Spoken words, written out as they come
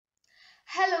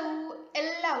Hello,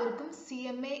 എല്ലാവർക്കും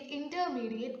CMA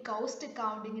Intermediate Cost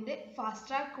Accounting ന്റെ fast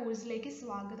track കോഴ്സിലേക്ക്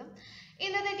സ്വാഗതം.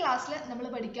 ഇന്നത്തെ ക്ലാസ്സിൽ നമ്മൾ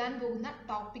പഠിക്കാൻ പോകുന്ന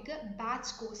ടോപ്പിക്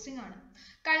ബാച്ച് കോസ്റ്റിംഗ് ആണ്.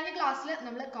 കഴിഞ്ഞ ക്ലാസ്സിൽ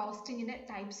നമ്മൾ കോസ്റ്റിംഗിന്റെ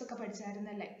ടൈപ്സ് ഒക്കെ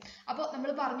പഠിച്ചായിരുന്നല്ലേ. അപ്പോൾ നമ്മൾ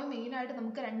പറഞ്ഞു മെയിൻ ആയിട്ട്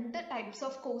നമുക്ക് രണ്ട് ടൈപ്സ്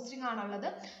ഓഫ് കോസ്റ്റിംഗ് ആണുള്ളത്.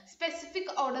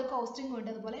 സ്പെസിഫിക് ഓർഡർ കോസ്റ്റിംഗ് ഉണ്ട്,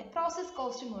 അതുപോലെ പ്രോസസ്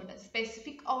കോസ്റ്റിംഗ് ഉണ്ട്.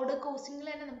 സ്പെസിഫിക് ഓർഡർ കോസ്റ്റിംഗിൽ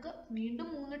തന്നെ നമുക്ക് വീണ്ടും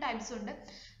 3 ടൈപ്സ് ഉണ്ട്.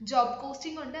 ജോബ്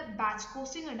കോസ്റ്റിംഗ് ഉണ്ട്, ബാച്ച്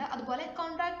കോസ്റ്റിംഗ് ഉണ്ട്, അതുപോലെ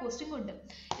കോൺട്രാക്ട് കോസ്റ്റിംഗ് ഉണ്ട്.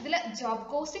 ഇതിൽ ജോബ്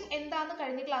കോസ്റ്റിംഗ് എന്താണെന്ന്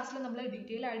കഴിഞ്ഞ ക്ലാസ്സിൽ നമ്മൾ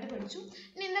ഡീറ്റെയിൽ ആയിട്ട് പഠിച്ചു.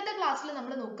 ഇനി ഇന്നത്തെ ക്ലാസ്സിൽ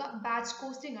നമ്മൾ നോക്കുക ബാച്ച്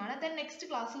കോസ്റ്റിംഗ് ആണ്. ദെൻ നെക്സ്റ്റ്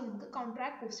ക്ലാസ്സിൽ നമുക്ക്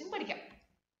കോൺട്രാക്ട് കോസ്റ്റിംഗ് പഠിക്കാം.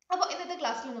 അപ്പോൾ ഇന്നത്തെ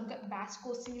ക്ലാസ്സിൽ നമുക്ക് ബാച്ച്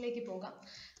കോസ്റ്റിംഗിലേക്ക് പോകാം.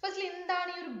 ഫസ്റ്റ്ലി എന്താണ്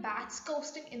ഈ ഒരു ബാച്ച്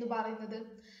കോസ്റ്റിംഗ് എന്ന് പറയുന്നത്?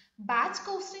 Batch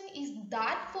costing is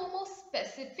that form of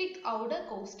specific order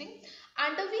costing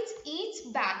under which each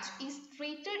batch is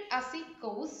treated as a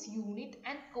cost unit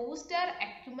and costs are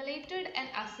accumulated and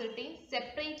ascertained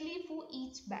separately for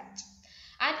each batch.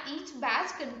 And each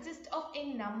batch consists of a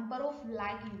number of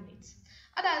like units.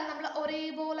 അതായത് നമ്മൾ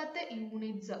ഒരേപോലത്തെ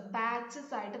units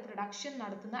batches ആയിട്ട് production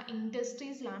നടത്തുന്ന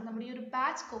ഇൻഡസ്ട്രീസിലാണ് നമ്മുടെ ഈ ഒരു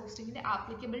batch കോസ്റ്റിംഗിന്റെ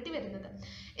applicability വരുന്നത്.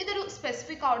 ഇതൊരു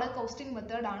സ്പെസിഫിക് ഓർഡർ കോസ്റ്റിംഗ്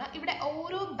മെത്തേഡ് ആണ്. ഇവിടെ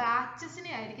ഓരോ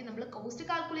ബാച്ചസിനെ ആയിരിക്കും നമ്മൾ കോസ്റ്റ്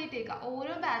കാൽക്കുലേറ്റ് ചെയ്യുക.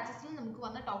 ഓരോ ബാച്ചസിലും നമുക്ക്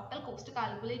വന്ന ടോട്ടൽ കോസ്റ്റ്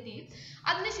കാൽക്കുലേറ്റ് ചെയ്യും.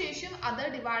 അതിനുശേഷം അത്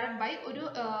ഡിവൈഡഡ് ബൈ ഒരു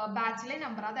ബാച്ചിലെ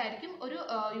നമ്പർ, അതായിരിക്കും ഒരു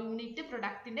യൂണിറ്റ്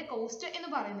പ്രൊഡക്റ്റിന്റെ കോസ്റ്റ്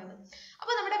എന്ന് പറയുന്നത്.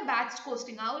 അപ്പോൾ നമ്മുടെ ബാച്ച്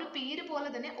കോസ്റ്റിംഗ് ആ ഒരു പേര്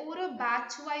പോലെ തന്നെ ഓരോ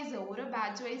ബാച്ച്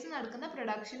വൈസ് നടക്കുന്ന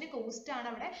പ്രൊഡക്ഷന്റെ കോസ്റ്റ് ആണ്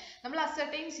അവിടെ നമ്മൾ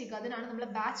അസർട്ടൈൻ ചെയ്യുക. അതിനാണ് നമ്മൾ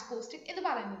ബാച്ച് കോസ്റ്റിംഗ് എന്ന്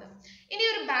പറയുന്നത്. ഇനി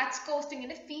ഒരു ബാച്ച്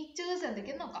കോസ്റ്റിംഗിന്റെ ഫീച്ചേഴ്സ്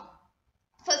എന്തൊക്കെയെന്ന് നോക്കാം.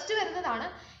 ഫസ്റ്റ് വരുന്നതാണ്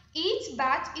each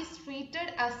batch is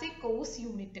treated as A cost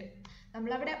unit.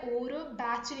 നമ്മളവിടെ ഓരോ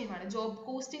ബാച്ചിനെയുമാണ് ജോബ്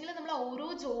കോസ്റ്റിംഗിൽ നമ്മൾ ഓരോ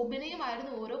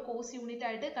ജോബിനെയുമായിരുന്നു ഓരോ കോസ്റ്റ് യൂണിറ്റ്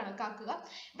ആയിട്ട് കണക്കാക്കുക.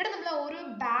 ഇവിടെ നമ്മൾ ഓരോ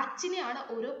ബാച്ചിനെയാണ്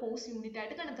ഓരോ കോസ്റ്റ് യൂണിറ്റ്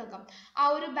ആയിട്ട് കണക്കാക്കാം. ആ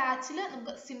ഒരു ബാച്ചിൽ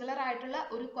നമുക്ക് സിമിലർ ആയിട്ടുള്ള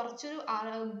കുറച്ചൊരു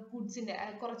ഗുഡ്സിന്റെ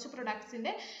കുറച്ച്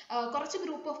പ്രൊഡക്ട്സിന്റെ കുറച്ച്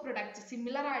ഗ്രൂപ്പ് ഓഫ് പ്രൊഡക്ട്സ്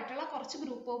സിമിലർ ആയിട്ടുള്ള കുറച്ച്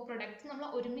ഗ്രൂപ്പ് ഓഫ് പ്രൊഡക്ട്സ് നമ്മൾ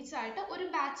ഒരുമിച്ചായിട്ട് ഒരു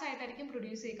ബാച്ച് ആയിട്ടായിരിക്കും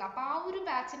പ്രൊഡ്യൂസ് ചെയ്യുക. അപ്പോൾ ആ ഒരു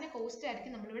ബാച്ചിന്റെ കോസ്റ്റ്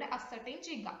ആയിരിക്കും നമ്മളിവിടെ അസർട്ടൈൻ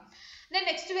ചെയ്യുക. Then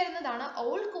നെക്സ്റ്റ് വരുന്നതാണ്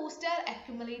all costs are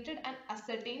accumulated and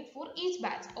ascertained for each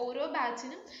batch. ഓരോ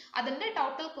ബാച്ചിനും അതിന്റെ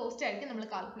ടോട്ടൽ കോസ്റ്റ് ആയിരിക്കും നമ്മൾ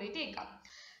കാൽക്കുലേറ്റ് ചെയ്യുക.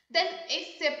 Then a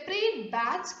separate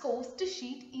batch cost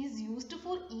sheet is used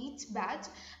for each batch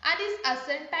and is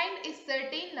assigned a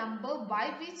certain number by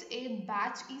which a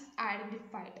batch is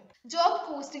identified. Job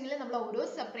കോസ്റ്റിംഗിൽ നമ്മൾ ഓരോ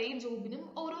separate ജോബിനും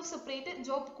ഓരോ separate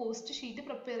job cost sheet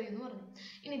prepare ചെയ്യുന്നു പറഞ്ഞു.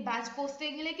 ഇനി batch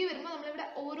കോസ്റ്റിംഗിലേക്ക് വരുമ്പോൾ നമ്മളിവിടെ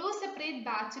ഓരോ separate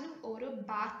ബാച്ചിനും ഓരോ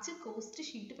ബാച്ച് കോസ്റ്റ്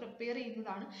ഷീറ്റ് പ്രിപ്പയർ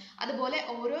ചെയ്യുന്നതാണ്. അതുപോലെ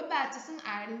ഓരോ ബാച്ചസും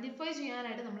ഐഡന്റിഫൈ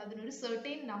ചെയ്യാനായിട്ട് നമ്മൾ അതിനൊരു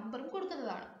സെർട്ടൈൻ നമ്പറും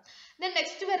കൊടുക്കുന്നതാണ്. Then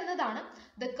നെക്സ്റ്റ് വരുന്നതാണ്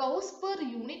the cost per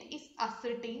unit is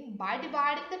ascertained by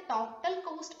dividing the total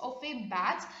cost of a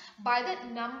batch by the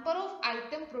number of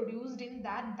item produced in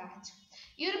that batch.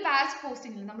 ഈ ഒരു ബാച്ച്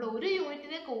കോസ്റ്റിംഗിൽ നമ്മൾ ഒരു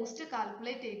യൂണിറ്റിന്റെ കോസ്റ്റ്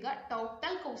കാൽക്കുലേറ്റ് ചെയ്യുക.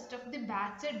 Total cost of the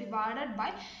batch divided by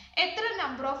എത്ര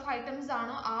number of items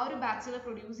ആണോ ആ ഒരു ബാച്ചിൽ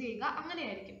പ്രൊഡ്യൂസ് ചെയ്യുക,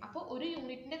 അങ്ങനെയായിരിക്കും. അപ്പോൾ ഒരു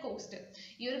യൂണിറ്റിന്റെ കോസ്റ്റ്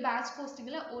ഈ ഒരു ബാച്ച്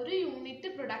കോസ്റ്റിംഗിൽ ഒരു യൂണിറ്റ്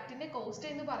പ്രൊഡക്റ്റിന്റെ കോസ്റ്റ്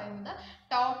എന്ന് പറയുന്നത്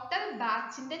ടോട്ടൽ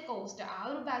ബാച്ചിന്റെ കോസ്റ്റ്, ആ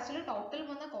ഒരു ബാച്ചിൽ ടോട്ടൽ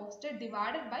വന്ന കോസ്റ്റ്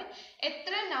ഡിവൈഡഡ് ബൈ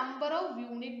എത്ര നമ്പർ ഓഫ്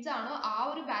യൂണിറ്റ്സ് ആണോ ആ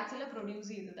ഒരു ബാച്ചിൽ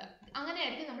പ്രൊഡ്യൂസ് ചെയ്തത്,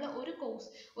 അങ്ങനെയായിരിക്കും നമ്മൾ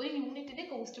ഒരു യൂണിറ്റിന്റെ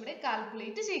കോസ്റ്റ് ഇവിടെ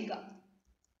കാൽക്കുലേറ്റ് ചെയ്യുക.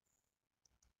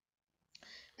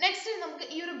 നെക്സ്റ്റ് നമുക്ക്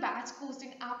ഈ ഒരു ബാച്ച്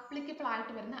കോസ്റ്റിംഗ് ആപ്ലിക്കബിൾ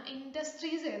ആയിട്ട് വരുന്ന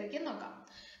ഇൻഡസ്ട്രീസ് ഏതൊക്കെയെന്ന് നോക്കാം.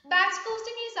 Batch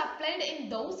costing is applied in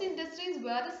those industries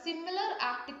where the similar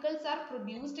articles are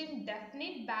produced in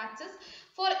definite batches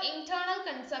for internal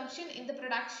consumption in the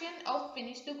production of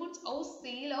finished goods or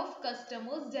sale of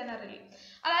customers generally.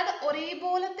 അതായത്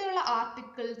ഒരേപോലത്തെയുള്ള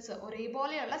articles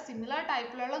ഒരേപോലെയുള്ള similar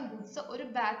ടൈപ്പിലുള്ള goods ഒരു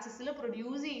ബാച്ചസിൽ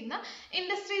produce ചെയ്യുന്ന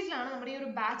ഇൻഡസ്ട്രീസിലാണ് നമ്മുടെ ഈ ഒരു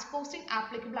batch costing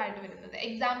applicable ആയിട്ട് വരുന്നത്.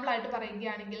 Example ആയിട്ട്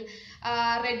പറയുകയാണെങ്കിൽ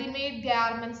readymade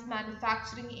garments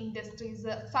manufacturing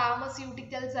industries,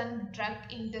 pharmaceuticals and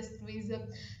drug industries,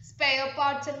 spare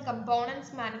parts and components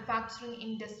manufacturing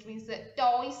industries,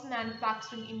 toys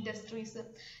manufacturing industries,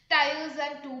 tires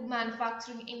and tube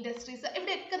manufacturing industries.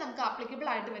 ഇവിടെയൊക്കെ നമുക്ക് ആപ്ലിക്കബിൾ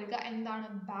ആയിട്ട് വരിക എന്താണ്?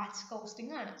 ബാച്ച്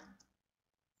കോസ്റ്റിംഗ് ആണ്.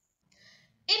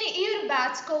 ഇനി ഈ ഒരു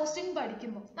ബാച്ച് കോസ്റ്റിംഗ്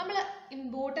പഠിക്കുമ്പോൾ നമ്മൾ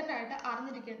ഇമ്പോർട്ടൻ്റ് ആയിട്ട്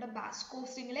അറിഞ്ഞിരിക്കേണ്ട ബാച്ച്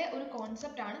കോസ്റ്റിംഗിലെ ഒരു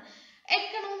കോൺസെപ്റ്റ് ആണ്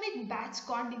എക്കണോമിക് ബാച്ച്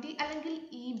ക്വാണ്ടിറ്റി അല്ലെങ്കിൽ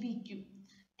EBQ.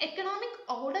 Economic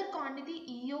order quantity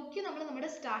EOQ നമ്മൾ നമ്മുടെ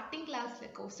സ്റ്റാർട്ടിംഗ് ക്ലാസ്സിലെ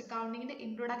കോസ്റ്റ് അക്കൗണ്ടിങ്ങിന്റെ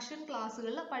ഇൻട്രൊഡക്ഷൻ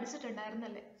ക്ലാസ്സുകളിൽ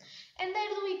പഠിച്ചിട്ടുണ്ടായിരുന്നല്ലേ.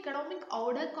 എന്തായിരുന്നു ഇക്കണോമിക്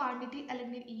ഓർഡർ ക്വാണ്ടിറ്റി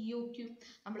അല്ലെങ്കിൽ EOQ?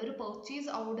 നമ്മളൊരു പർച്ചേസ്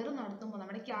ഓർഡർ നടത്തുമ്പോൾ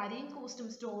നമ്മുടെ ക്യാരിയിങ് കോസ്റ്റും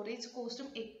സ്റ്റോറേജ് കോസ്റ്റും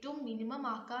ഏറ്റവും മിനിമം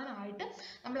ആക്കാനായിട്ട്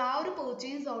നമ്മൾ ആ ഒരു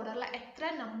പർച്ചേസ് ഓർഡറിൽ എത്ര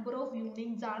നമ്പർ ഓഫ്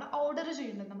യൂണിറ്റ്സ് ആണ് ഓർഡർ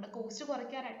ചെയ്യുന്നത്, നമ്മുടെ കോസ്റ്റ്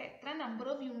കുറയ്ക്കാനായിട്ട് എത്ര നമ്പർ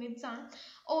ഓഫ് യൂണിറ്റ്സ് ആണ്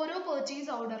ഓരോ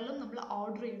പർച്ചേസ് ഓർഡറിലും നമ്മൾ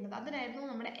ഓർഡർ ചെയ്യുന്നത്, അതിനായിരുന്നു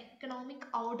നമ്മുടെ എക്കണോമിക്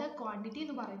ഓർഡർ ക്വാണ്ടിറ്റി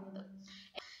എന്ന് പറയുന്നത്.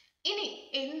 ഇനി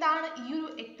എന്താണ് ഈ ഒരു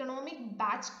എക്കണോമിക്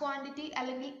ബാച്ച് ക്വാണ്ടിറ്റി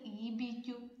അല്ലെങ്കിൽ EBQ?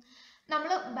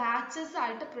 നമ്മൾ ബാച്ചസ്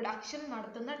ആയിട്ട് പ്രൊഡക്ഷൻ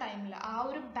നടത്തുന്ന ടൈമിൽ ആ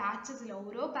ഒരു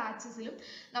ഓരോ ബാച്ചസിലും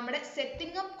നമ്മുടെ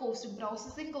സെറ്റിംഗ് അപ്പ് കോസ്റ്റും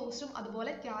പ്രോസസ്സിംഗ് കോസ്റ്റും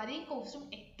അതുപോലെ ക്യാരിയിങ് കോസ്റ്റും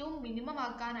ഏറ്റവും മിനിമം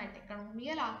ആക്കാനായിട്ട്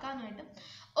എക്കണോമിയൽ ആക്കാനായിട്ട്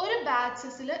ഒരു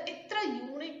ബാച്ചസിൽ എത്ര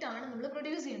യൂണിറ്റ് ആണ് നമ്മൾ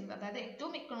പ്രൊഡ്യൂസ് ചെയ്യുന്നത്, അതായത്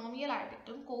ഏറ്റവും എക്കണോമിയൽ ആയിട്ട്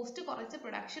ഏറ്റവും കോസ്റ്റ് കുറച്ച്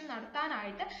പ്രൊഡക്ഷൻ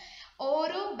നടത്താനായിട്ട്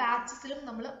ഓരോ ബാച്ചസിലും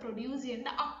നമ്മൾ പ്രൊഡ്യൂസ് ചെയ്യേണ്ട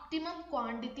ഒപ്റ്റിമം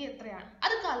ക്വാണ്ടിറ്റി എത്രയാണ്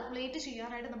അത് കാൽക്കുലേറ്റ്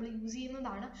ചെയ്യാനായിട്ട് നമ്മൾ യൂസ്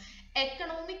ചെയ്യുന്നതാണ്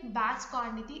എക്കണോമിക് ബാച്ച്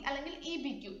ക്വാണ്ടിറ്റി അല്ലെങ്കിൽ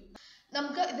EBQ.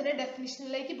 നമുക്ക് ഇതിന്റെ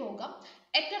ഡെഫിനിഷനിലേക്ക് പോകാം.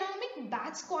 Economic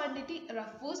batch quantity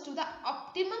refers to the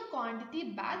optimum quantity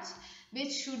batch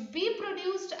which should be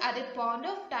produced at a point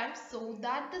of time so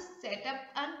that the setup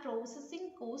and processing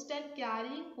cost and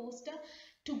carrying cost are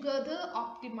together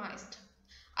optimized.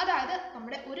 അതായത്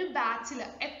നമ്മുടെ ഒരു ബാച്ചിൽ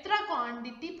എത്ര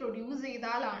quantity produce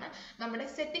ചെയ്താലാണ് നമ്മുടെ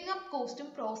setting up കോസ്റ്റും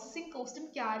processing കോസ്റ്റും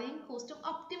carrying കോസ്റ്റും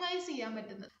ഒപ്റ്റിമൈസ് ചെയ്യാൻ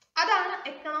പറ്റുന്നത്, അതാണ്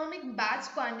എക്കണോമിക്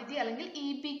ബാച്ച് ക്വാണ്ടിറ്റി അല്ലെങ്കിൽ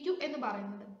EBQ എന്ന്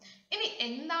പറയുന്നത്. ഇനി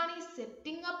എന്താണ് ഈ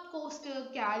setting up cost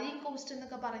carrying cost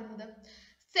എന്നൊക്കെ പറയുന്നത്?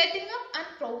 Setting up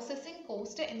and processing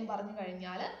cost എന്ന് പറഞ്ഞു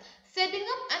കഴിഞ്ഞാൽ setting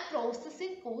up and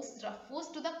processing cost refers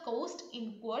to the cost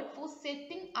incurred for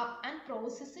setting up and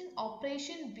processing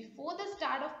operation before the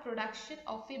start of production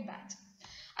of a batch.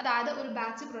 അതായത് ഒരു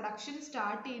batch production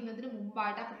start ചെയ്യുന്നതിന്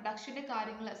മുമ്പായിട്ട് ആ പ്രൊഡക്ഷന്റെ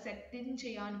കാര്യങ്ങൾ setting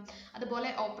ചെയ്യാനും അതുപോലെ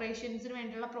ഓപ്പറേഷൻസിന്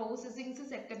വേണ്ടിയുള്ള പ്രോസസ്സിങ്സ്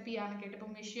സെറ്റപ്പ് ചെയ്യാനൊക്കെ ആയിട്ട്,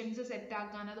 ഇപ്പം മെഷീൻസ് സെറ്റ്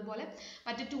ആക്കാൻ അതുപോലെ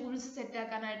മറ്റ് ടൂൾസ് സെറ്റ്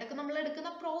ആക്കാനായിട്ടൊക്കെ നമ്മൾ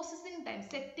എടുക്കുന്ന processing time,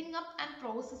 setting up and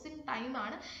processing time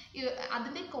ആണ്,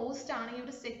 അതിന്റെ കോസ്റ്റ് ആണ് ഈ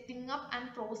ഒരു setting up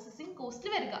and processing cost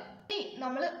വരിക. ഇനി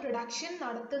നമ്മൾ പ്രൊഡക്ഷൻ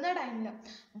നടത്തുന്ന ടൈമിൽ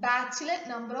ബാച്ചിലെ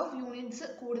നമ്പർ ഓഫ് യൂണിറ്റ്സ്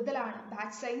കൂടുതലാണ്,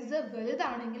 ബാച്ച് സൈസ്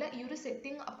വലുതാണെങ്കിൽ ഈ ഒരു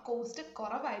സെറ്റിംഗ് അപ്പ് കോസ്റ്റ്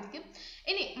കുറവായിരിക്കും.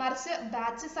 ഇനി മറിച്ച്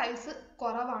ബാച്ച് സൈസ്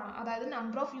കുറവാണ്, അതായത്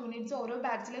നമ്പർ ഓഫ് യൂണിറ്റ്സ് ഓരോ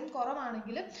ബാച്ചിലും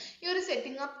കുറവാണെങ്കിൽ ഈ ഒരു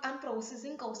setting up and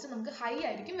processing cost നമുക്ക് ഹൈ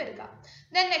ആയിരിക്കും വരിക.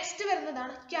 ദെൻ നെക്സ്റ്റ്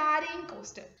വരുന്നതാണ് carrying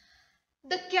cost.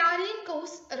 The carrying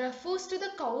cost refers to the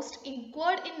cost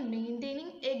incurred in maintaining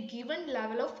a given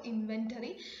level of inventory.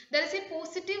 There is a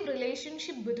positive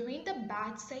relationship between the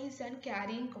batch size and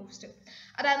carrying cost.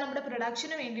 അതായത് നമ്മുടെ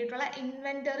production വേണ്ടിയിട്ടുള്ള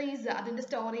inventories അതിന്റെ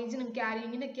സ്റ്റോറേജിനും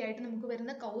ക്യാരിയിങ്ങിനും ഒക്കെ ആയിട്ട് നമുക്ക്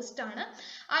വരുന്ന cost ആണ്,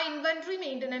 ആ ഇൻവെന്ററി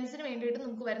മെയിൻ്റനൻസിന് വേണ്ടിയിട്ട്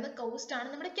നമുക്ക് വരുന്ന കോസ്റ്റ് ആണ്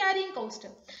നമ്മുടെ ക്യാരിയിങ് കോസ്റ്റ്.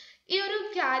 ഈ ഒരു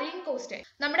ക്യാരിയിങ് കോസ്റ്റ്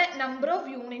നമ്മുടെ number of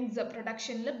units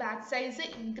പ്രൊഡക്ഷനിൽ batch size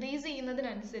increase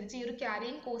ചെയ്യുന്നതിനനുസരിച്ച് ഈ ഒരു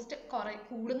ക്യാരിയിങ് കോസ്റ്റ്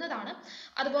കൂടുന്നതാണ്.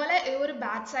 അതുപോലെ ഈ ഒരു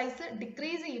ബാച്ച് സൈസ്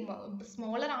ഡിക്രീസ് ചെയ്യുമ്പോൾ,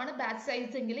 സ്മോളർ ആണ് ബാച്ച്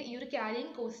സൈസ് എങ്കിൽ ഈ ഒരു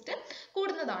ക്യാരിയിങ് കോസ്റ്റ്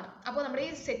കൂടുന്നതാണ്. അപ്പോൾ നമ്മുടെ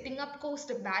ഈ setting up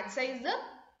cost batch size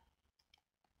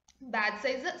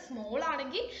small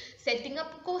ആണെങ്കിൽ സെറ്റിംഗ്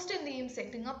അപ്പ് കോസ്റ്റ് എന്ത് ചെയ്യും,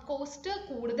 സെറ്റിംഗ് അപ്പ് കോസ്റ്റ്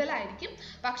കൂടുതലായിരിക്കും,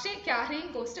 പക്ഷേ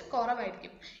ക്യാരിയിങ് കോസ്റ്റ്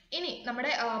കുറവായിരിക്കും. ഇനി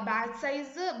നമ്മുടെ ബാച്ച്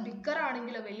സൈസ് ബിഗർ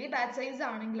ആണെങ്കിൽ, വലിയ ബാച്ച് സൈസ്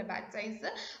ആണെങ്കിൽ, ബാച്ച് സൈസ്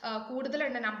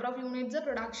കൂടുതലുണ്ട്, നമ്പർ ഓഫ് യൂണിറ്റ്സ്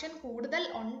പ്രൊഡക്ഷൻ കൂടുതൽ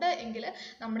ഉണ്ട് എങ്കിൽ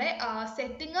നമ്മുടെ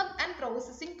setting up and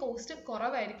processing cost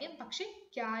കുറവായിരിക്കും, പക്ഷേ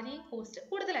ക്യാരിയിങ് കോസ്റ്റ്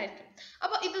കൂടുതലായിരിക്കും.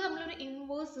 അപ്പോൾ ഇത് നമ്മളൊരു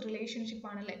ഇൻവേഴ്സ് റിലേഷൻഷിപ്പ്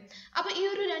ആണല്ലേ. അപ്പോൾ ഈ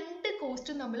ഒരു രണ്ട്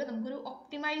കോസ്റ്റും നമുക്കൊരു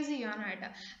ഒപ്റ്റിമൈസ് ചെയ്യാനായിട്ട്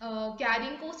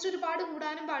ക്യാരിയിങ് കോസ്റ്റ് ഒരുപാട്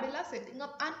കൂടാനും പാടില്ല, സെറ്റിംഗ്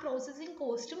അപ്പ് ആൻഡ് പ്രോസസ്സിംഗ്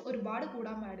കോസ്റ്റും ഒരുപാട്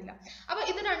കൂടാൻ പാടില്ല. അപ്പോൾ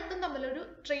ഇത് രണ്ടും തമ്മിലൊരു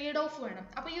ട്രേഡ് ഓഫ് വേണം.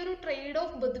 അപ്പോൾ ഈ ഒരു trade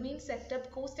off between setup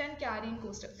cost and carrying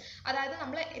cost, അതായത്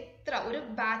നമ്മൾ ഒരു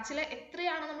ബാച്ചിലെ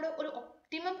എത്രയാണ് നമ്മുടെ ഒരു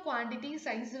ഒപ്റ്റിമം ക്വാണ്ടിറ്റി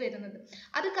സൈസ് വരുന്നത്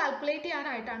അത് കാൽക്കുലേറ്റ്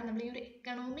ചെയ്യാനായിട്ടാണ് നമ്മൾ ഈ ഒരു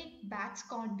എക്കണോമിക് ബാച്ച്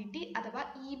ക്വാണ്ടിറ്റി അഥവാ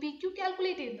EBQ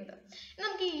കാൽക്കുലേറ്റ് ചെയ്യുന്നത്.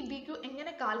 നമുക്ക് ഈ EBQ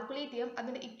എങ്ങനെ കാൽക്കുലേറ്റ് ചെയ്യാം,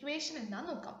 അതിന്റെ ഇക്വേഷൻ എന്താന്ന്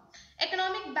നോക്കാം.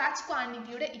 എക്കണോമിക് ബാച്ച്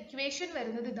ക്വാണ്ടിറ്റിയുടെ ഇക്വേഷൻ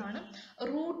വരുന്നത് ഇതാണ്: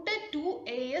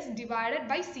 √2AS ഡിവൈഡഡ്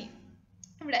ബൈ C.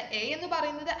 ഇവിടെ A എന്ന്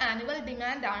പറയുന്നത് ആനുവൽ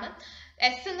ഡിമാൻഡ് ആണ്,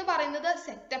 S എന്ന് പറയുന്നത്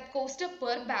setup cost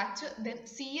per batch, then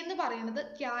C എന്ന് പറയുന്നത്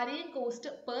carrying cost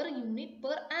per unit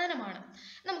per annum ആണ്.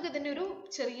 നമുക്ക് ഇതിന്റെ ഒരു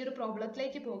ചെറിയൊരു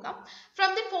പ്രോബ്ലത്തിലേക്ക് പോകാം.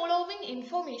 From the following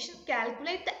information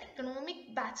calculate the economic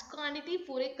batch quantity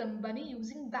four A company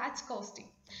using batch costing.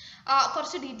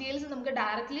 കുറച്ച് ഡീറ്റെയിൽസ് നമുക്ക്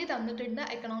ഡയറക്റ്റ്ലി തന്നിട്ടുണ്ട്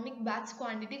എക്കണോമിക് ബാച്ച്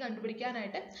ക്വാണ്ടിറ്റി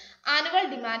കണ്ടുപിടിക്കാനായിട്ട്. ആനുവൽ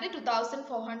ഡിമാൻഡ്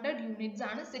 2400 യൂണിറ്റ്സ്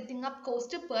ആണ്, setting up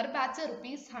cost per batch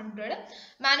 ₹100,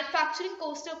 manufacturing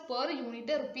cost per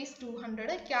unit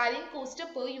 ₹200, carrying cost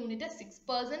per unit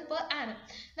 6% per annum.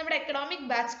 നമ്മുടെ economic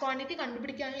batch quantity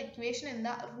കണ്ടുപിടിക്കാനുള്ള equation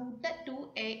എന്താ?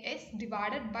 √2AS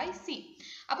divided by C.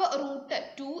 അപ്പോൾ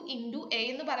 √2 × A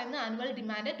എന്ന് പറയുന്ന annual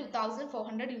demand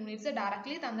 2400 units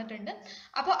directly തന്നിട്ടുണ്ട്,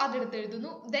 അപ്പോൾ അതെടുത്ത്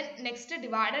എഴുതുന്നു. Then next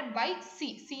divided by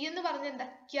C എന്ന് പറഞ്ഞ എന്താ?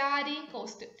 Carrying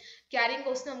cost. ക്യാരിയിങ്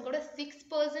കോസ്റ്റ് നമുക്കിവിടെ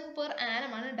 6% പെർ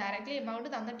ആനം ആണ്, ഡയറക്റ്റ്ലി എമൗണ്ട്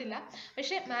തന്നിട്ടില്ല,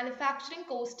 പക്ഷേ മാനുഫാക്ചറിംഗ്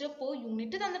കോസ്റ്റ് പെർ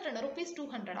യൂണിറ്റ് തന്നിട്ടുണ്ട്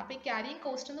 ₹200. അപ്പോൾ ഈ ക്യാരിയിങ്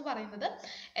കോസ്റ്റ് എന്ന് പറയുന്നത്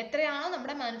എത്രയാണോ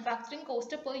നമ്മുടെ മാനുഫാക്ചറിംഗ്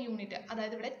കോസ്റ്റ് പെർ യൂണിറ്റ്,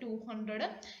 അതായത് ഇവിടെ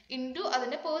 200 ഇൻറ്റു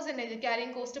അതിന്റെ percentage,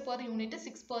 carrying cost per unit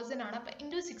 6% ആണ്, അപ്പോൾ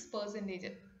ഇൻറ്റു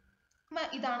 6%.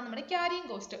 ഇതാണ് നമ്മുടെ ക്യാരിയിങ്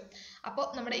കോസ്റ്റ്. അപ്പോൾ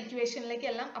നമ്മുടെ ഇക്വേഷനിലേക്ക്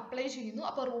എല്ലാം അപ്ലൈ ചെയ്യുന്നു.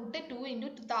 അപ്പോൾ root 2 into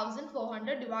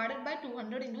 2400 divided by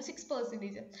 200 into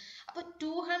 6%. അപ്പോൾ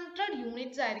 200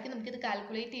 യൂണിറ്റ്സ് ആയിരിക്കും നമുക്കിത്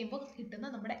കാൽക്കുലേറ്റ് ചെയ്യുമ്പോൾ കിട്ടുന്ന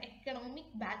നമ്മുടെ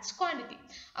എക്കണോമിക് ബാച്ച് ക്വാണ്ടിറ്റി.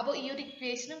 അപ്പോൾ ഈ ഒരു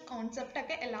ഇക്വേഷനും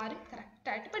കോൺസെപ്റ്റൊക്കെ എല്ലാവരും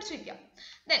കറക്റ്റായിട്ട് പഠിച്ചു വയ്ക്കാം.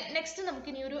 ദെൻ നെക്സ്റ്റ് നമുക്ക്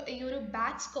ഈ ഒരു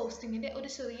ബാച്ച് കോസ്റ്റിങ്ങിൻ്റെ ഒരു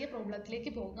ചെറിയ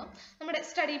പ്രോബ്ലത്തിലേക്ക് പോകാം. നമ്മുടെ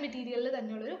സ്റ്റഡി മെറ്റീരിയലിൽ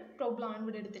തന്നെയുള്ളൊരു പ്രോബ്ലമാണ്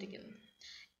ഇവിടെ എടുത്തിരിക്കുന്നത്.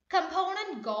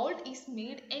 Component gold is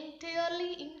made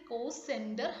entirely in cost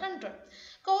center 100.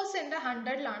 Cost centre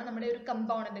 100ലാണ് നമ്മുടെ ഒരു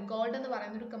കമ്പോണന്റ് ഗോൾഡ് എന്ന്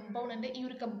പറയുന്ന ഒരു കമ്പോണന്റ് ഈ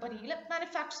ഒരു കമ്പനിയിൽ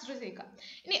മാനുഫാക്ചർ ചെയ്യുക.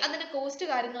 ഇനി അതിന്റെ കോസ്റ്റ്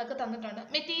കാര്യങ്ങളൊക്കെ തന്നിട്ടുണ്ട്.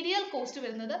 മെറ്റീരിയൽ കോസ്റ്റ്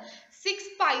വരുന്നത് 6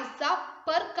 പൈസ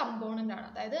പെർ കമ്പോണന്റ് ആണ്.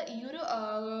 അതായത് ഈ ഒരു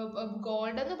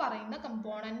ഗോൾഡ് എന്ന് പറയുന്ന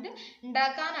കമ്പോണന്റ്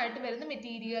ഉണ്ടാക്കാനായിട്ട് വരുന്ന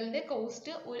മെറ്റീരിയലിന്റെ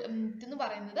കോസ്റ്റ് എന്ന്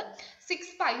പറയുന്നത്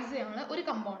 6 പൈസയാണ് ഒരു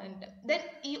കമ്പോണന്റ്. ദെൻ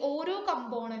ഈ ഓരോ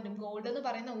കമ്പോണന്റും ഗോൾഡ് എന്ന്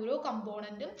പറയുന്ന ഓരോ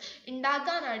കമ്പോണന്റും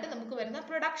ഉണ്ടാക്കാനായിട്ട് നമുക്ക് വരുന്ന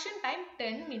പ്രൊഡക്ഷൻ ടൈം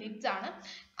 10 മിനിറ്റ്സ് ആണ്.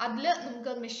 അതിൽ നമുക്ക്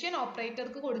മെഷീൻ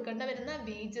ഓപ്പറേറ്റർക്ക് കൊടുക്കേണ്ട വരുന്ന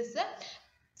വേജസ്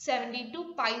 72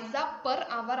 പൈസ പെർ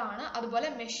അവർ ആണ്. അതുപോലെ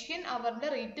മെഷീൻ അവറിന്റെ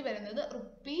റേറ്റ് വരുന്നത്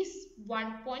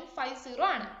 ₹1.50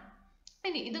 ആണ്.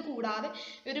 ഇനി ഇത് കൂടാതെ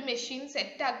ഒരു മെഷീൻ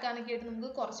സെറ്റ് ആക്കാനൊക്കെ ആയിട്ട് നമുക്ക്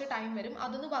കുറച്ച് ടൈം വരും.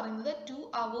 അതെന്ന് പറയുന്നത് 2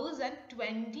 hours and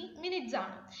 20 minutes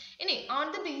ആണ്. ഇനി on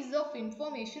the basis of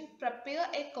information prepare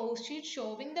a cost sheet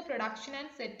showing the production and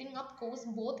setting up cost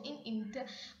both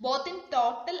in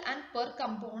total and per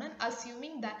component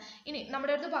assuming that. ഇനി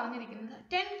നമ്മുടെ അടുത്ത് പറഞ്ഞിരിക്കുന്നത്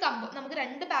 10 നമുക്ക്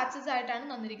 2 ബാച്ചസ് ആയിട്ടാണ്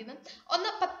തന്നിരിക്കുന്നത്.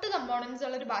 ഒന്ന് 10 കമ്പോണൻസ്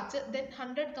ഉള്ള ഒരു ബാച്ച്, ദെൻ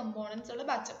 100 കമ്പോണൻസ് ഉള്ള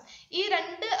ബാച്ച്. ഈ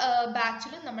 2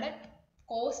 ബാച്ചിലും നമ്മുടെ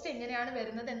കോസ്റ്റ് എങ്ങനെയാണ്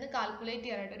വരുന്നത് എന്ന് കാൽക്കുലേറ്റ്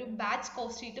ചെയ്യാനായിട്ട് ഒരു ബാച്ച്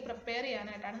കോസ്റ്റ് ഷീറ്റ് പ്രിപ്പയർ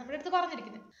ചെയ്യാനായിട്ടാണ് നമ്മുടെ അടുത്ത്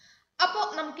പറഞ്ഞിരിക്കുന്നത്. അപ്പോൾ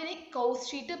നമുക്കിനി കോസ്റ്റ്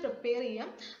ഷീറ്റ് പ്രിപ്പയർ ചെയ്യാം.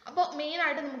 അപ്പോൾ മെയിൻ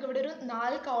ആയിട്ട് നമുക്ക് ഇവിടെ ഒരു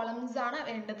 4 കോളംസ് ആണ്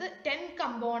വേണ്ടത്. 10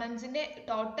 കമ്പോണൻസിന്റെ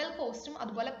ടോട്ടൽ കോസ്റ്റും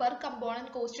അതുപോലെ പെർ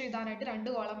കമ്പോണന്റ് കോസ്റ്റ് എഴുതാനായിട്ട്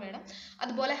 2 കോളം വേണം.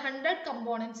 അതുപോലെ 100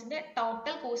 കമ്പോണൻസിന്റെ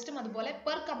ടോട്ടൽ കോസ്റ്റും അതുപോലെ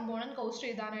പെർ കമ്പോണന്റ് കോസ്റ്റ്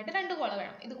എഴുതാനായിട്ട് 2 കോളം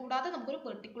വേണം. ഇത് കൂടാതെ നമുക്കൊരു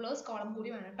പെർട്ടിക്കുലേഴ്സ് കോളം കൂടി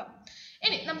വേണം കേട്ടോ.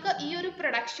 ഇനി നമുക്ക് ഈ ഒരു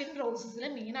പ്രൊഡക്ഷൻ പ്രോസസ്സിൽ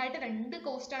മെയിൻ ആയിട്ട് 2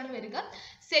 കോസ്റ്റ് ആണ് വരിക.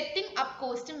 സെറ്റിംഗ് അപ്പ്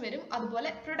കോസ്റ്റും വരും, അതുപോലെ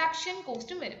പ്രൊഡക്ഷൻ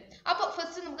കോസ്റ്റും വരും. അപ്പോൾ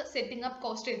ഫസ്റ്റ് നമുക്ക് സെറ്റിംഗ് അപ്പ്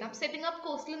കോസ്റ്റ് എഴുതാം. സെറ്റിംഗ് അപ്പ്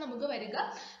കോസ്റ്റിൽ നമുക്ക് വരിക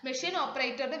മെഷീൻ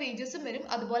ഓപ്പറേറ്ററുടെ വേജസും വരും,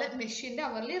 അതുപോലെ മെഷീന്റെ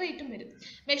അവർലി റേറ്റും വരും.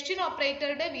 മെഷീൻ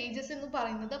ഓപ്പറേറ്ററുടെ വേജസ് എന്ന്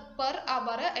പറയുന്നത് പെർ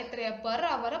അവർ എത്രയാ? പെർ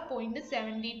അവർ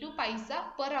 0.72 പൈസ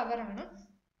പെർ അവർ ആണ്.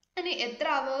 ഇനി എത്ര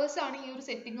അവേഴ്സ് ആണ് ഈ ഒരു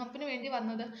സെറ്റിംഗ് അപ്പിന് വേണ്ടി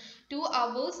വന്നത്? 2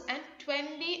 hours and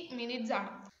 20 minutes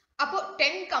ആണ്. അപ്പോൾ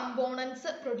 10 കമ്പോണൻസ്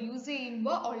പ്രൊഡ്യൂസ്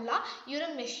ചെയ്യുമ്പോൾ ഉള്ള ഈ ഒരു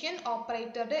മെഷീൻ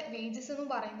ഓപ്പറേറ്ററുടെ വേജസ് എന്ന്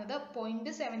പറയുന്നത്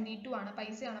 0.72 ആണ്,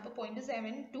 പൈസയാണ്. അപ്പോൾ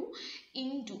 0.72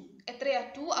 ഇൻറ്റു എത്രയാ?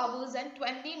 2 hours and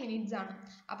 20 minutes ആണ്.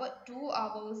 അപ്പോൾ 2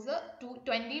 hours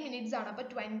 20 minutes ആണ്. അപ്പോൾ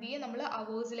 20യെ നമ്മൾ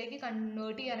അവേഴ്സിലേക്ക്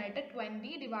കൺവേർട്ട് ചെയ്യാനായിട്ട്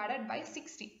 20 ഡിവൈഡഡ് ബൈ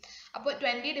 60. അപ്പോൾ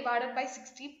 20 ഡിവൈഡഡ് ബൈ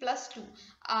 60 പ്ലസ് 2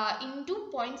 ഇൻറ്റു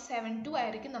 0.72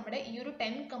 ആയിരിക്കും നമ്മുടെ ഈ ഒരു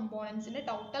 10 കമ്പോണൻസിന്റെ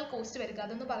ടോട്ടൽ കോസ്റ്റ് വരിക.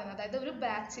 അതെന്ന് പറയുന്നത് അതായത് ഒരു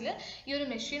ബാച്ചിൽ ഈ ഒരു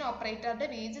മെഷീൻ ഓപ്പറേറ്ററുടെ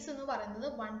വേജസ് എന്ന് പറയുന്നത്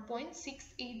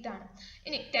 1.68 ആണ്.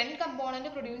 ഇനി 10 കമ്പോണന്റ്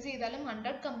പ്രൊഡ്യൂസ് ചെയ്താലും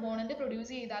 100 കമ്പോണന്റ്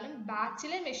പ്രൊഡ്യൂസ് ചെയ്താലും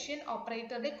ബാച്ചിലെ മെഷീൻ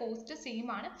ഓപ്പറേറ്ററുടെ കോസ്റ്റ് സെയിം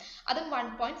ആണ്, അതും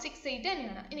 1.68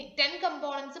 തന്നെയാണ്. ഇനി 10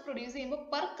 കമ്പോണൻസ് പ്രൊഡ്യൂസ് ചെയ്യുമ്പോൾ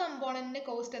പെർ കമ്പോണന്റിന്റെ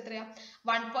കോസ്റ്റ് എത്രയാ?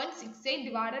 1.68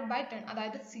 ഡിവൈഡഡ് ബൈ 10,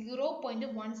 അതായത്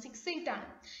 0.168 ആണ്.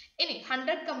 ഇനി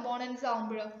 100 കമ്പോണൻസ്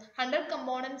ആവുമ്പോഴോ? 100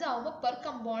 കമ്പോണൻസ് ആവുമ്പോൾ പെർ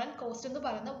കമ്പോണന്റ് കോസ്റ്റ് എന്ന്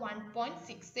പറയുന്നത്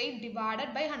 1.68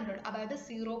 ഡിവൈഡഡ് ബൈ 100, അതായത്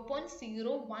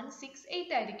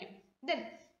 0.0168 ആയിരിക്കും. ദെൻ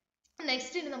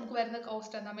നെക്സ്റ്റ് ഇനി നമുക്ക് വരുന്ന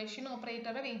കോസ്റ്റ് എന്താ? മെഷീൻ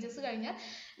ഓപ്പറേറ്ററുടെ വേജസ് കഴിഞ്ഞാൽ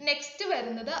നെക്സ്റ്റ്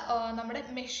വരുന്നത് നമ്മുടെ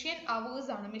മെഷീൻ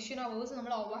അവേഴ്സ് ആണ്. മെഷീൻ അവേഴ്സ്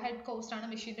നമ്മൾ ഓവർ ഹെഡ് കോസ്റ്റ് ആണ്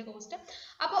മെഷീൻ്റെ കോസ്റ്റ്.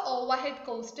 അപ്പോൾ ഓവർ ഹെഡ്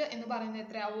കോസ്റ്റ് എന്ന് പറയുന്നത്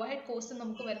എത്രയാണ്? ഓവർ ഹെഡ് കോസ്റ്റ്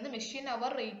നമുക്ക് വരുന്ന മെഷീൻ അവർ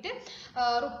റേറ്റ്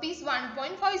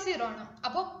 ₹1.50 ആണ്.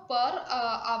 അപ്പോൾ പെർ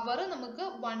അവർ നമുക്ക്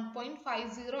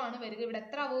 1.50 ആണ് വരിക. ഇവിടെ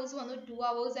എത്ര അവേഴ്സ് വന്നു? 2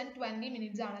 hours and 20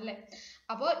 minutes ആണല്ലേ.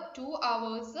 അപ്പോൾ 2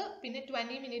 hours പിന്നെ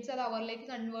 20 minutes അത് അവറിലേക്ക്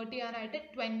കൺവേർട്ട് ചെയ്യാനായിട്ട്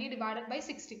 20 ഡിവൈഡഡ് ബൈ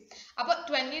 60. അപ്പോൾ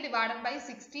 20 ഡിവൈഡഡ് ബൈ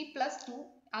 60 പ്ലസ് 2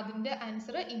 അതിന്റെ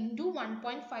ആൻസർ ഇൻറ്റു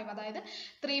 1.5, അതായത്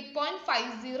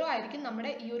 3.50 ആയിരിക്കും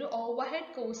നമ്മുടെ ഈ ഒരു ഓവർ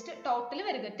ഹെഡ് കോസ്റ്റ് ടോട്ടൽ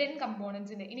വരിക 10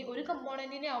 കമ്പോണൻസിന്റെ. ഇനി ഒരു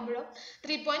കമ്പോണന്റിന്റെ ആകുമ്പോഴോ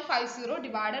 3.50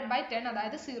 ഡിവൈഡഡ് ബൈ 10,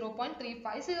 അതായത്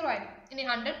 0.350 ആയിരിക്കും. ഇനി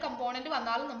 100 കമ്പോണന്റ്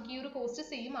വന്നാലും നമുക്ക് ഈ ഒരു കോസ്റ്റ്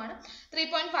സെയിം ആണ്,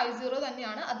 3.50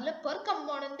 തന്നെയാണ്. അതിൽ പെർ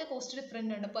കമ്പോണന്റ് കോസ്റ്റ്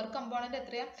ഡിഫറെന്റ് ഉണ്ട്. പെർ കമ്പോണന്റ്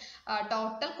എത്രയാ?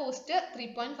 ടോട്ടൽ കോസ്റ്റ്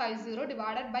 3.50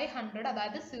 ഡിവൈഡഡ് ബൈ 100,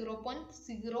 അതായത്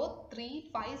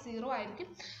 0.0350 ആയിരിക്കും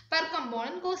പെർ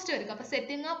കമ്പോണന്റ് കോസ്റ്റ് വരിക. അപ്പൊ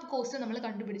സെറ്റിംഗ് അപ്പ് കോസ്റ്റ് നമ്മൾ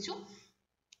കണ്ടുപിടിച്ചു.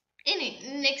 ഇനി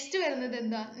നെക്സ്റ്റ് വരുന്നത്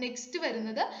എന്താ? നെക്സ്റ്റ്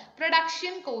വരുന്നത്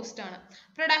പ്രൊഡക്ഷൻ കോസ്റ്റ് ആണ്.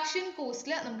 പ്രൊഡക്ഷൻ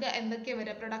കോസ്റ്റിൽ നമുക്ക് എന്തൊക്കെയാ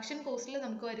വരിക? പ്രൊഡക്ഷൻ കോസ്റ്റിൽ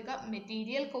നമുക്ക് വരിക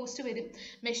മെറ്റീരിയൽ കോസ്റ്റ് വരും,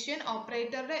 മെഷീൻ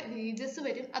ഓപ്പറേറ്ററുടെ വേജസ്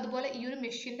വരും, അതുപോലെ ഈ ഒരു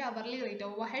മെഷീൻ്റെ hourly rate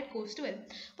over head cost വരും.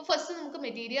 അപ്പോൾ ഫസ്റ്റ് നമുക്ക്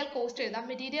മെറ്റീരിയൽ കോസ്റ്റ് എഴുതാം.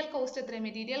 മെറ്റീരിയൽ കോസ്റ്റ് എത്രയാണ്?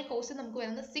 മെറ്റീരിയൽ കോസ്റ്റ് നമുക്ക്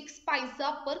വരുന്നത് 6 പൈസ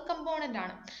പെർ കമ്പോണന്റ്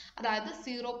ആണ്. അതായത്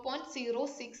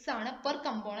 0.06 ആണ് പെർ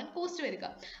കമ്പോണന്റ് കോസ്റ്റ് വരിക.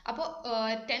 അപ്പോൾ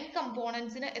 10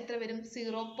 കമ്പോണൻസിന് എത്ര വരും?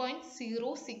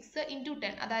 0.06 ഇൻറ്റു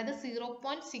 10, അതായത്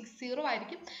 0.60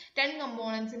 ആയിരിക്കും 10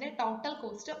 കമ്പോണൻസിന്റെ ടോട്ടൽ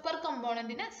കോസ്റ്റ്. പെർ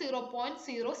കമ്പോണന്റിന്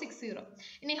 0.060.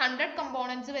 ഇനി 100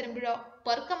 കമ്പോണൻസ് വരുമ്പോഴോ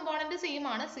പെർ കമ്പോണന്റ് സെയിം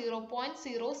ആണ്,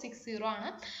 0.060 ആണ്,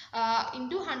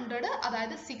 ഇൻറ്റു 100,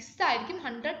 അതായത് 6 ആയിരിക്കും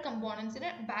 100 കമ്പോണൻസിന്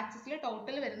ബാച്ചസിൽ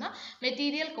ടോട്ടൽ വരുന്ന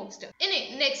മെറ്റീരിയൽ കോസ്റ്റ്. ഇനി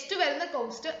നെക്സ്റ്റ് വരുന്ന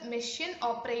കോസ്റ്റ് മെഷീൻ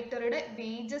ഓപ്പറേറ്ററുടെ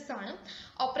വേജസ് ആണ്.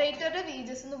 ഓപ്പറേറ്ററുടെ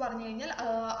വേജസ് എന്ന് പറഞ്ഞു കഴിഞ്ഞാൽ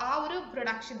ആ ഒരു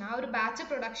പ്രൊഡക്ഷൻ, ആ ഒരു ബാച്ച്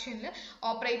പ്രൊഡക്ഷനിൽ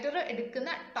ഓപ്പറേറ്റർ എടുക്കുന്ന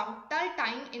ടോട്ടൽ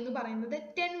ടൈം എന്ന് പറയുന്നത്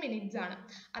 10 മിനിറ്റ്സ് ആണ്.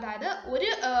 അതായത് ഒരു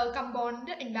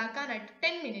കമ്പോണന്റ് ഉണ്ടാക്കാനായിട്ട്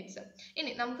 10 മിനിറ്റ്സ്.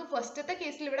 ഇനി നമുക്ക് ഫസ്റ്റത്തെ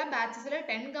കേസിൽ ഇവിടെ ബാച്ചസിൽ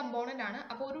 10 കമ്പോണന്റ് ആണ്.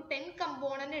 അപ്പോൾ ഒരു 10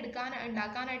 കമ്പോണന്റ്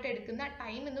ഉണ്ടാക്കാനായിട്ട് എടുക്കുന്ന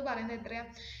ടൈം എന്ന് പറയുന്നത് എത്രയാണ്?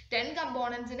 10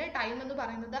 കമ്പോണൻസിന് ടൈം എന്ന്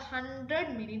പറയുന്നത് 100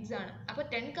 മിനിറ്റ്സ് ആണ്. അപ്പോൾ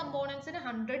 10 കമ്പോണൻസിന്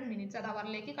 100 മിനിറ്റ്സ്, അത്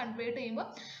അവറിലേക്ക് കൺവേർട്ട് ചെയ്യുമ്പോൾ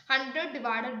 100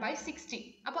 ഡിവൈഡഡ് ബൈ 60.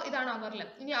 അപ്പോൾ ഇതാണ് അവറിൽ.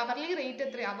 ഇനി അവർലി റേറ്റ്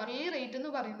എത്രയാണ്? അവർലി റേറ്റ്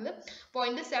എന്ന് പറയുന്നത്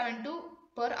 0.72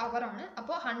 പെർ അവർ ആണ്.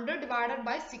 അപ്പോൾ 100 ഡിവൈഡഡ്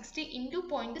ബൈ 60 ഇൻറ്റു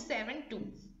 0.72,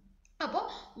 അപ്പോൾ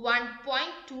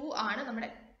 1.2 ആണ് നമ്മുടെ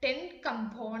 10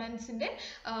 കമ്പോണൻസിന്റെ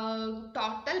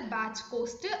ടോട്ടൽ ബാച്ച്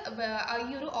കോസ്റ്റ്, ഈ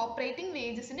ഒരു ഓപ്പറേറ്റിംഗ്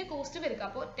വേജസിന്റെ കോസ്റ്റ് വരിക.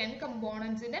 അപ്പോൾ 10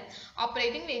 കമ്പോണൻസിന്റെ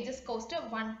ഓപ്പറേറ്റിംഗ് വേജസ് കോസ്റ്റ്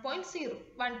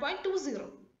 1.20.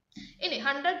 ഇനി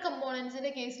 100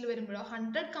 കമ്പോണൻസിന്റെ കേസിൽ വരുമ്പോഴോ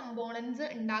 100 കമ്പോണൻസ്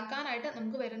ഉണ്ടാക്കാനായിട്ട്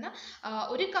നമുക്ക് വരുന്ന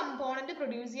ഒരു കമ്പോണന്റ്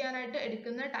പ്രൊഡ്യൂസ് ചെയ്യാനായിട്ട്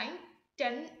എടുക്കുന്ന ടൈം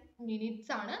 10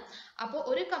 മിനിറ്റ്സ് ആണ്. അപ്പോൾ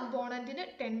ഒരു കമ്പോണന്റിന്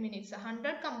 10 മിനിറ്റ്സ്, 100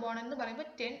 കമ്പോണന്റ് എന്ന് പറയുമ്പോൾ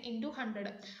 10 ഇൻറ്റു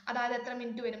 100, അതായത് എത്ര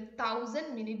മിനിറ്റ് വരും? 1000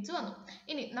 മിനിറ്റ്സ് വന്നു.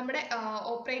 ഇനി നമ്മുടെ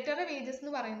ഓപ്പറേറ്ററുടെ വേജസ്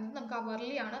എന്ന് പറയുന്നത് നമുക്ക്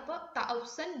അവർലി ആണ്. അപ്പോൾ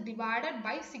 1000 ഡിവൈഡഡ്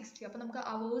ബൈ 60, അപ്പോൾ നമുക്ക്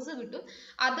അവേഴ്സ് കിട്ടും.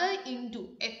 അത് ഇൻറ്റു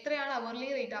എത്രയാണ് അവർലി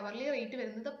റേറ്റ്? അവർലി റേറ്റ്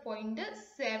വരുന്നത്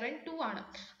 0.72 ആണ്.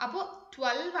 അപ്പോൾ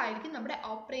 12 ആയിരിക്കും നമ്മുടെ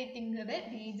ഓപ്പറേറ്ററുടെ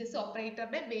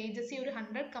വേജസ് ഈ ഒരു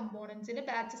 100 കമ്പോണൻസിന്റെ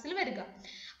ബാച്ചസിൽ വരിക.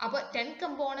 അപ്പോൾ 10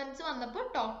 കമ്പോണൻസ് വന്നപ്പോൾ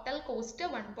ടോട്ടൽ കോസ്റ്റ്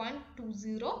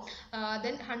 1.20,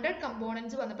 then 100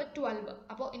 കമ്പോണൻസ് വന്നപ്പോൾ 12.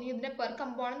 അപ്പോൾ ഇനി ഇതിന്റെ പെർ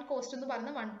കമ്പോണന്റ് കോസ്റ്റ് എന്ന്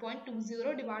പറയുന്നത്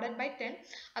 1.20 ഡിവൈഡഡ് ബൈ 10,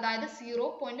 അതായത്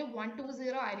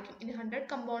 0.120 ആയിരിക്കും. ഇനി 100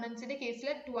 കമ്പോണൻസിന്റെ കേസിൽ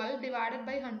 12 ഡിവൈഡഡ്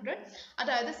ബൈ 100,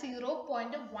 അതായത്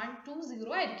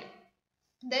 0.120 ആയിരിക്കും.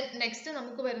 Then next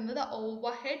നമുക്ക് വരുന്നത്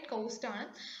ഓവർ ഹെഡ് കോസ്റ്റ് ആണ്.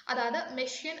 അതായത്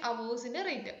മെഷീൻ അവേഴ്സിന്റെ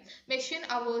റേറ്റ്. മെഷീൻ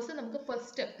അവേഴ്സ് നമുക്ക്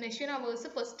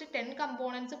ഫസ്റ്റ് 10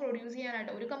 കമ്പോണൻസ് പ്രൊഡ്യൂസ്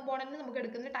ചെയ്യാനായിട്ട്, ഒരു കമ്പോണന്റ് നമുക്ക്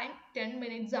എടുക്കുന്ന ടൈം 10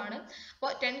 മിനിറ്റ്സ് ആണ്.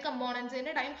 അപ്പോൾ 10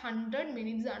 കമ്പോണൻസിന്റെ ടൈം 100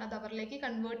 മിനിറ്റ്സ് ആണ്. അത് അവറിലേക്ക്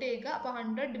കൺവേർട്ട് ചെയ്യുക. അപ്പോൾ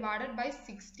 100 divided by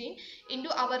 16 into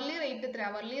hourly rate എത്ര?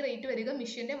 അവർലി റേറ്റ് വരിക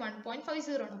മെഷീന്റെ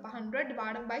 1.50 ആണ്. അപ്പോൾ 100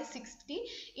 ഡിവൈഡഡ് ബൈ 60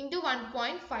 ഇൻറ്റു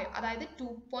 1.5, അതായത്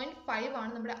 2.5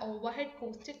 ആണ് നമ്മുടെ ഓവർ ഹെഡ്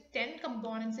കോസ്റ്റ് 10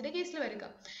 കമ്പോണൻസിന്റെ കേസിൽ വരിക.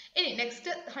 ഇനി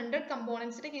നെക്സ്റ്റ് 100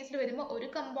 കമ്പോണൻസിന്റെ കേസിൽ വരുമ്പോൾ ഒരു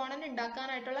component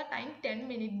ഉണ്ടാക്കാനായിട്ടുള്ള time 10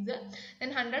 minutes,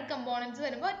 then 100 components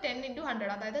വരുമ്പോൾ 10 ഇൻറ്റു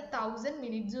 100, അതായത് 1000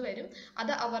 മിനിറ്റ്സ് വരും.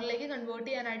 അത് അവറിലേക്ക് കൺവേർട്ട്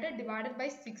ചെയ്യാനായിട്ട് divided by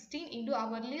 16 into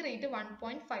hourly rate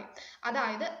 1.5,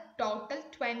 അതായത് ടോട്ടൽ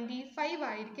 25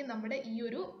 ആയിരിക്കും നമ്മുടെ ഈ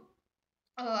ഒരു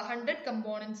 100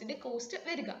 കമ്പോണൻസിന്റെ കോസ്റ്റ്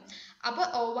വരിക. അപ്പോൾ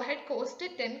ഓവർ ഹെഡ് കോസ്റ്റ്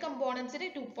 10 കമ്പോണൻസിന്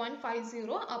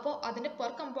 2.50, അപ്പോൾ അതിന്റെ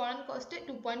per component cost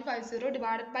 2.50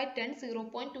 divided by 10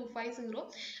 0.250.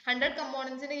 100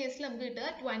 കമ്പോണൻസിന്റെ കേസിൽ നമുക്ക് കിട്ടുക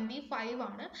 25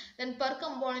 ആണ്. ദെൻ പെർ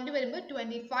കമ്പോണന്റ് വരുമ്പോൾ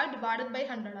 25 ഡിവൈഡഡ് ബൈ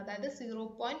 100, അതായത്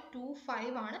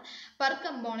 0.25 ആണ് പെർ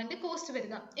കമ്പോണന്റ് കോസ്റ്റ്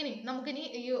വരിക. ഇനി നമുക്കിനി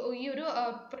ഈ ഒരു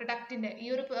പ്രൊഡക്റ്റിന്റെ ഈ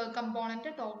ഒരു കമ്പോണന്റ്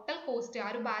ടോട്ടൽ കോസ്റ്റ്, ആ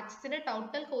ഒരു ബാച്ചസിന്റെ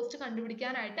ടോട്ടൽ കോസ്റ്റ്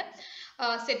കണ്ടുപിടിക്കാനായിട്ട്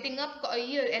സെറ്റിംഗ് അപ്പ്, ഈ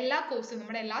എല്ലാ കോസ്റ്റും,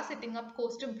 നമ്മുടെ എല്ലാ സെറ്റിംഗ് അപ്പ്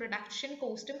കോസ്റ്റും പ്രൊഡക്ഷൻ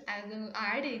കോസ്റ്റും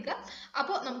ആഡ് ചെയ്യുക.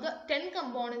 അപ്പോൾ നമുക്ക് 10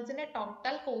 കമ്പോണൻസിന്റെ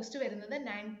ടോട്ടൽ കോസ്റ്റ് വരുന്നത്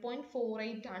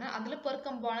 9.48 ആണ്. അതിൽ പെർ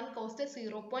കമ്പോണന്റ് കോസ്റ്റ്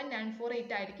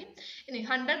 0.948 ആയിരിക്കും. ഇനി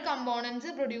 100 കമ്പോണൻസ്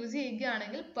പ്രൊഡ്യൂസ്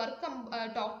ചെയ്യുകയാണെങ്കിൽ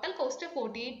total cost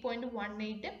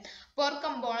 48.18, per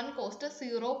component cost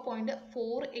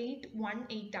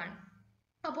 0.4818 ആണ്.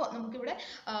 അപ്പോൾ നമുക്കിവിടെ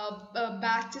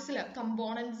ബാച്ചസിൽ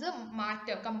കമ്പോണൻസ്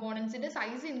കമ്പോണൻസിന്റെ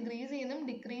സൈസ് ഇൻക്രീസ് ചെയ്യുന്നതും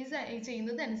ഡിക്രീസ്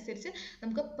ചെയ്യുന്നതനുസരിച്ച്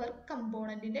നമുക്ക് പെർ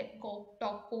കമ്പോണന്റിന്റെ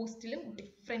കോസ്റ്റിലും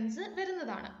ഡിഫറൻസ്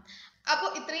വരുന്നതാണ്. അപ്പോൾ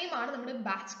ഇത്രയുമാണ് നമ്മുടെ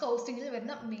ബാച്ച് കോസ്റ്റിംഗിൽ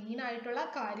വരുന്ന മെയിൻ ആയിട്ടുള്ള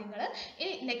കാര്യങ്ങൾ.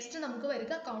 ഇനി നെക്സ്റ്റ് നമുക്ക്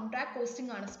വരിക കോൺട്രാക്ട്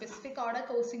കോസ്റ്റിംഗ് ആണ്. സ്പെസിഫിക് ഓർഡർ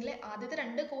കോസ്റ്റിംഗിലെ ആദ്യത്തെ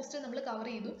 2 കോസ്റ്റ് നമ്മൾ കവർ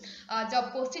ചെയ്തു.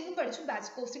 ജോബ് കോസ്റ്റിംഗും പഠിച്ചു,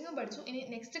 ബാച്ച് കോസ്റ്റിംഗും പഠിച്ചു. ഇനി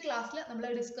നെക്സ്റ്റ് ക്ലാസ്സിൽ നമ്മൾ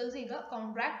ഡിസ്കസ് ചെയ്യുക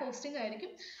കോൺട്രാക്ട് കോസ്റ്റിംഗ്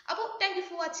ആയിരിക്കും. അപ്പോൾ താങ്ക് യു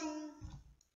ഫോർ വാച്ചിങ്.